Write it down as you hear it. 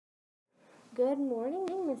Good morning,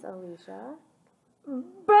 Miss Alicia.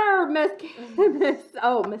 Burr, Miss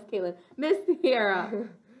Caitlin, Miss Sierra.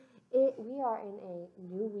 We are in a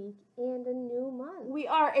new week and a new month. We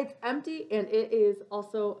are. It's empty and it is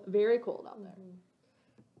also very cold out there.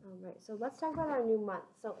 All right, so let's talk about our new month.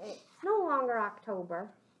 So it's no longer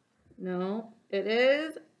October. No, it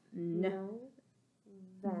is November.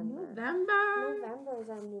 November. November is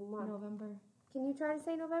our new month. November. Can you try to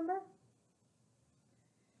say November?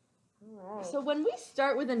 All right. So when we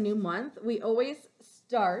start with a new month, we always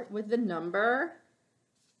start with the number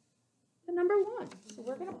 1. So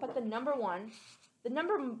we're gonna put the number 1. The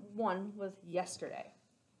number 1 was yesterday.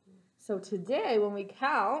 So today, when we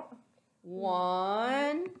count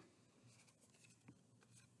 1,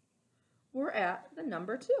 we're at the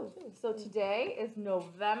number 2. So today is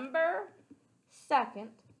November 2nd,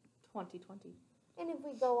 2020. And if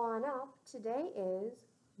we go on up, today is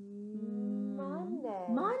Monday.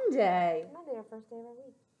 Monday, our first day of our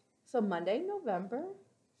week. So Monday, November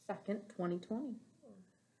 2nd, 2020.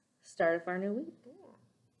 Start of our new week. Yeah.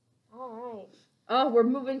 All right. Oh, we're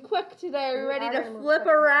moving quick today. Are you We ready are to gonna move flip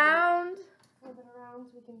quick. around? Flip it around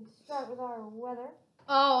so we can start with our weather.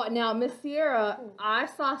 Oh, now, Miss Sierra, I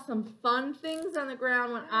saw some fun things on the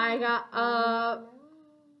ground when I got up.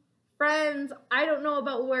 Friends, I don't know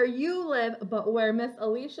about where you live, but where Miss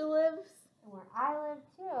Alicia lives, And where I live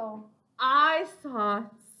too. I saw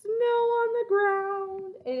snow on the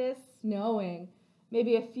ground. It is snowing.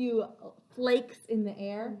 Maybe a few flakes in the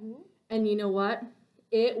air. And you know what?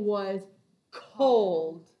 It was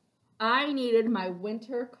cold. I needed my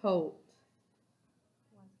winter coat.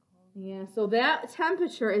 Yeah, so that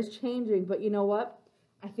temperature is changing, but you know what?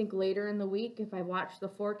 I think later in the week, if I watch the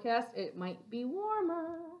forecast, it might be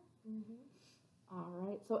warmer. All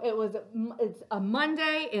right, so it's a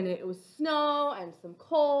Monday, and it was snow and some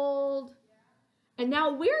cold. And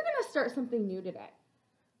now we're going to start something new today.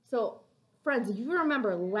 So, friends, if you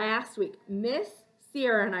remember last week, Miss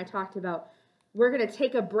Sierra and I talked about we're going to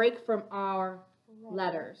take a break from our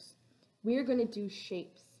letters. We're going to do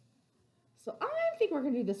shapes. So I think we're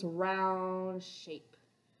going to do this round shape.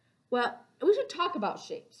 Well, we should talk about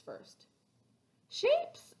shapes first.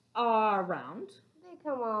 Shapes are round. They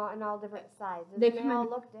come out in all different sizes. They all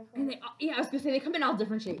look different. And I was going to say, they come in all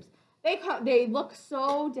different shapes. They look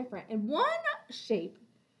so different. And one shape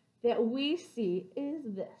that we see is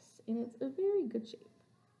this. And it's a very good shape.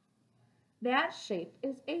 That shape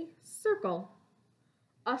is a circle.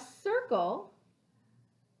 A circle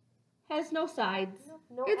has no sides.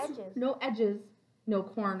 No edges. No edges, no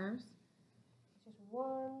corners. It's just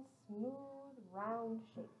one smooth, round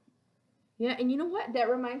shape. Yeah, and you know what? That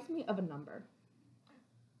reminds me of a number.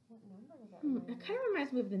 What number does that remind It kind of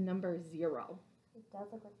reminds me of the number 0. It does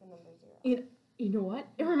look like the number 0. You know what?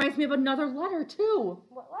 It reminds me of another letter, too.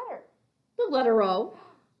 What letter? The letter O.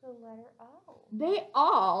 The letter O. They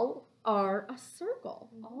all are a circle.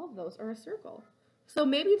 All of those are a circle. So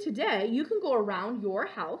maybe today you can go around your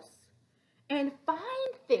house and find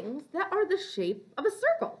things that are the shape of a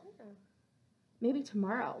circle. Yeah. Maybe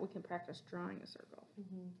tomorrow we can practice drawing a circle.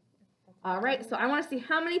 All right, so I want to see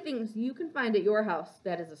how many things you can find at your house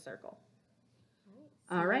that is a circle.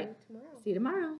 All right. All right. See you tomorrow. See you tomorrow.